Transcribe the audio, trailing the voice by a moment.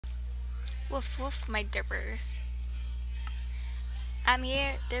Woof woof, my derpers. I'm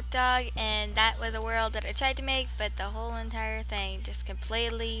here, Derp Dog, and that was a world that I tried to make, but the whole entire thing just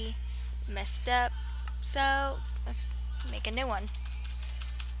completely messed up. So, let's make a new one.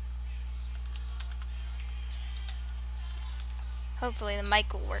 Hopefully the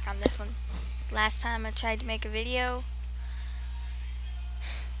mic will work on this one. Last time I tried to make a video,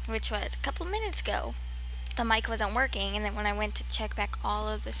 which was a couple minutes ago, the mic wasn't working, and then when I went to check back all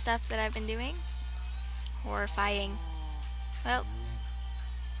of the stuff that I've been doing, horrifying. Well,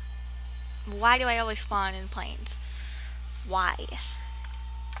 why do I always spawn in planes? Why?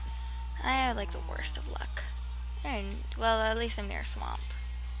 I have like the worst of luck. And, well, at least I'm near a swamp.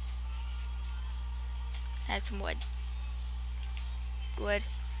 I have some wood. Wood.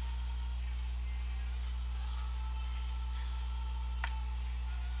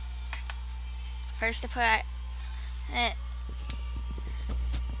 First to put,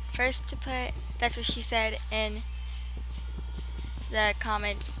 that's what she said in the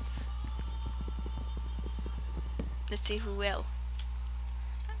comments. Let's see who will.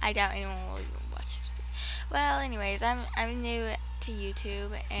 I doubt anyone will even watch this video. Well, anyways, I'm new to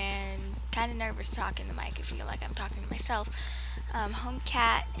YouTube and kind of nervous talking to the mic. I feel like I'm talking to myself. Home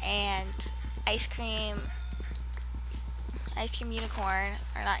Cat and Ice Cream Unicorn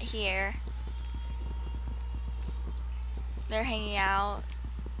are not here. They're hanging out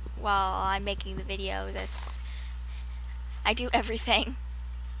while I'm making the video. I do everything.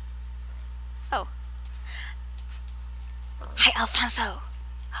 Oh. Hi, Alfonso.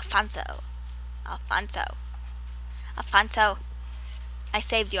 Alfonso. I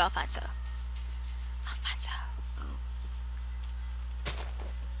saved you, Alfonso.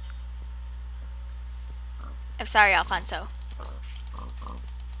 I'm sorry, Alfonso.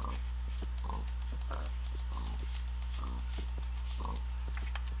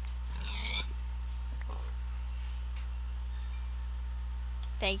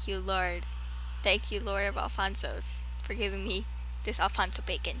 Thank you, Lord. Thank you, Lord of Alfonsos, for giving me this Alfonso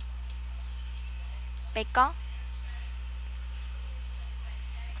bacon. Bacon?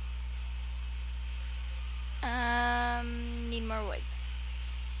 Need more wood.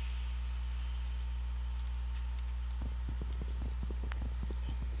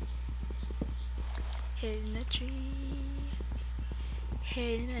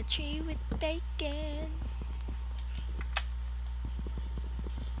 Hidden a tree with bacon.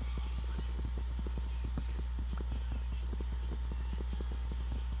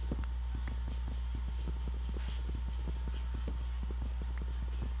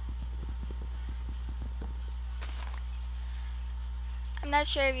 I'm not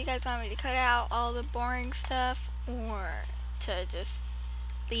sure if you guys want me to cut out all the boring stuff or to just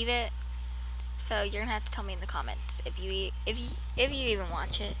leave it. So you're gonna have to tell me in the comments if you even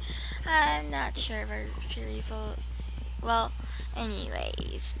watch it. I'm not sure if our series will. Well,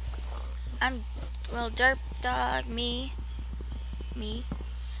 anyways, Derp Dog, me,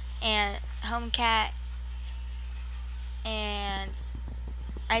 and Home Cat and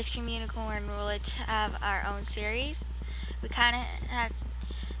Ice Cream Unicorn will each have our own series. We kind of have.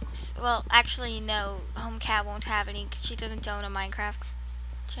 Well, actually, no. Home Cat won't have any because she doesn't own a Minecraft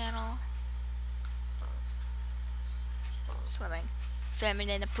channel. Swimming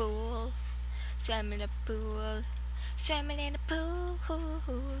in a pool, filled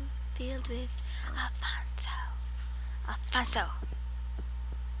with Alfonso.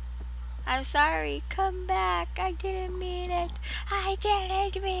 I'm sorry, come back. I didn't mean it.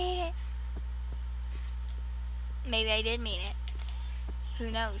 Maybe I did mean it. Who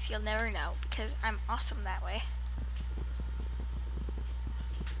knows? You'll never know because I'm awesome that way.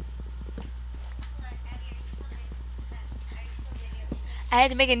 I had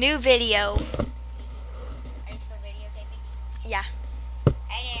to make a new video. Are you still videotaping? Yeah.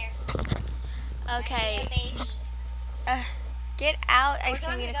 Hi there. Okay. Hi there, baby. Get out, Ice We're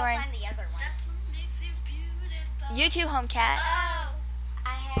Cream going to go Unicorn. find the other one. That's what makes it beautiful. You too, Home Cat. Oh. I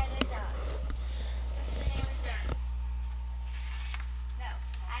had a dog. No,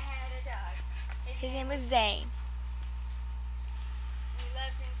 I had a dog. His name was Zane. We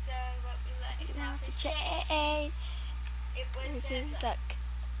loved him so, but we let him off the chain. Chain. It was His the duck.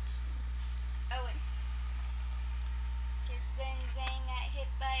 Owen. Cause then Zane got hit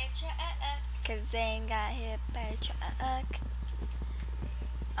by a truck. Cause Zane got hit by a truck.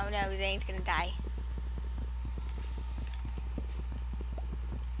 Oh no, Zane's gonna die.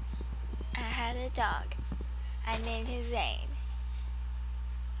 I had a dog. I named him Zane.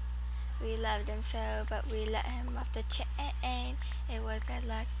 We loved him so, but we let him off the chain. It was bad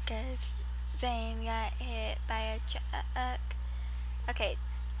luck cause Zane got hit by a truck. Okay,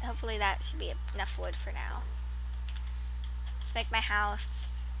 hopefully that should be enough wood for now. Let's make my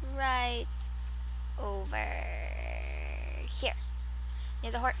house right over here,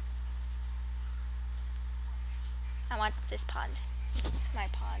 near the horse. I want this pond. It's my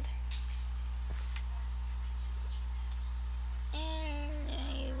pond.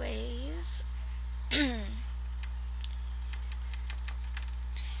 Anyways.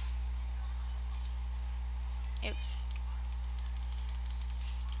 Oops.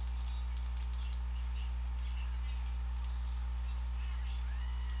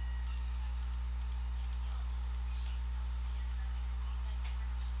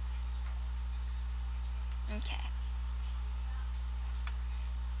 Okay.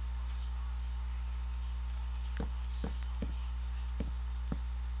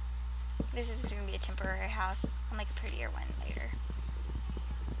 This is going to be a temporary house. I'll make a prettier one later.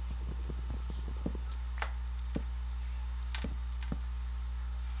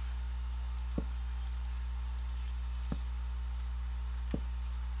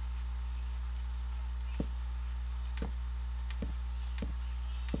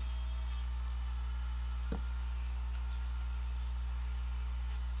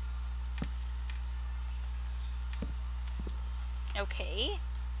 Okay.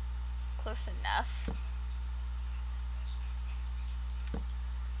 Close enough.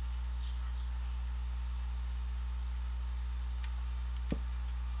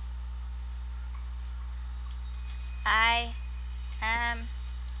 I am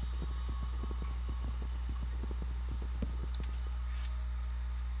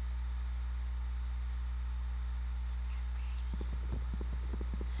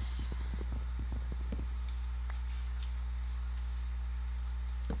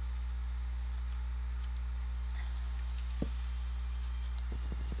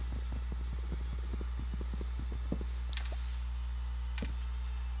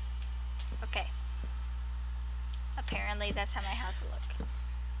okay. Apparently that's how my house will look.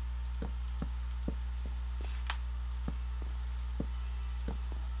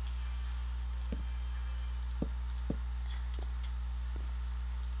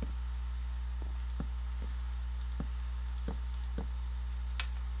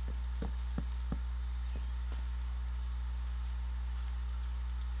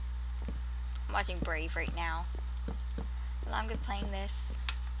 I'm watching Brave right now. Well, I'm good playing this.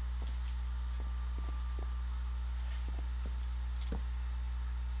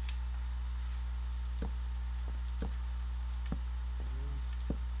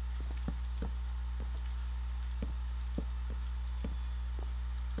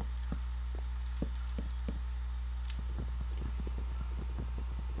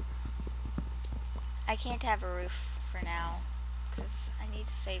 I can't have a roof for now because I need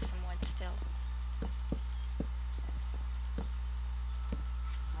to save some wood still.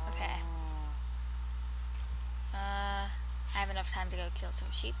 Okay. I have enough time to go kill some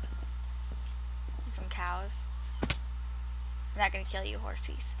sheep and some cows. I'm not gonna kill you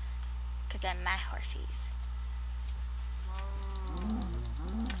horsies because they're my horsies.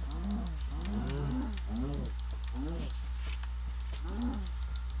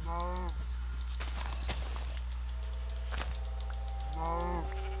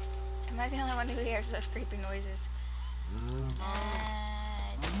 Am I the only one who hears those creepy noises?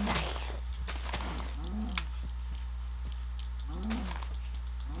 Die.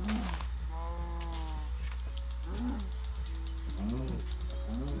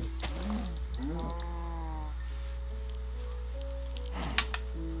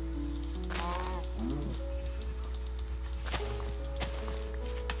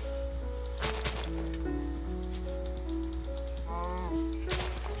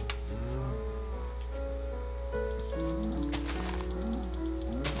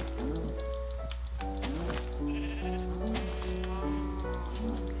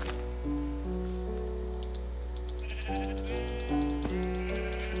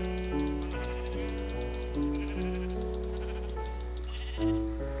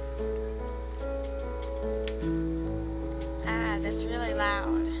 That's really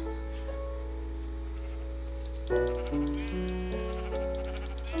loud.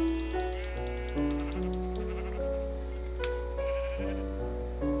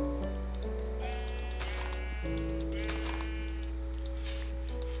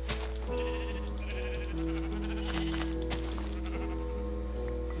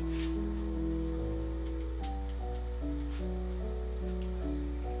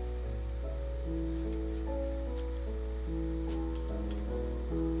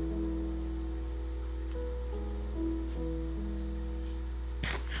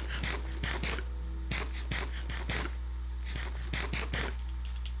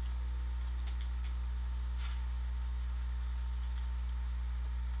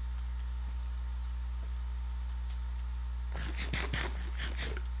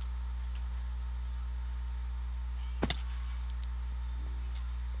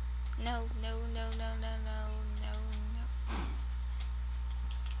 No, no, no, no, no, no, no,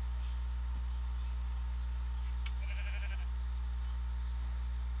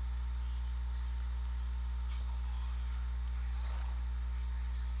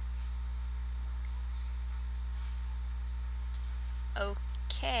 no.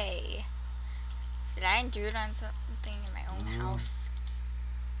 Okay. Did I intrude on something in my own house?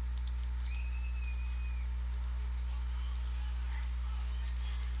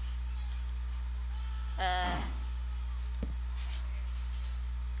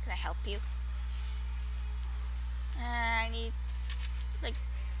 Can I help you? I need, like,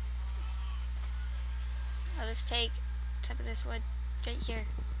 I'll just take some of this wood right here.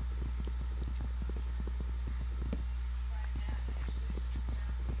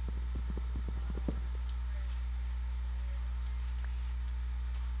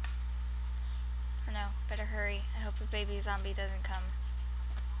 Oh no, better hurry. I hope a baby zombie doesn't come.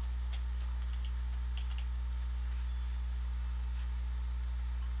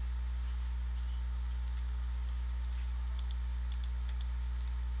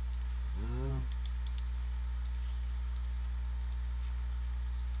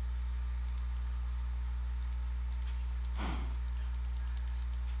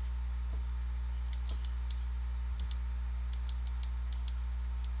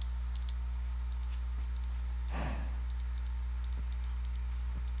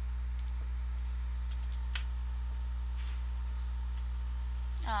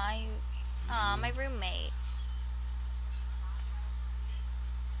 Aw, my roommate.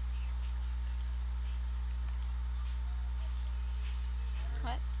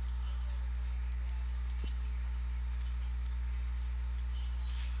 What?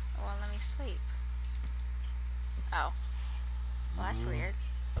 Well, let me sleep. Oh. Well, that's weird.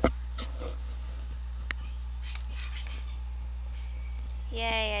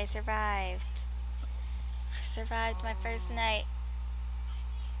 Yay, I survived. Survived my first night.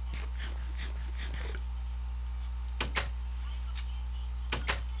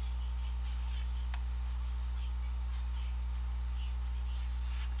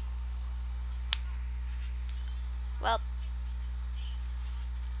 Well,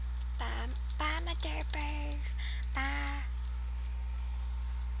 bye, bye my derpers. Bye.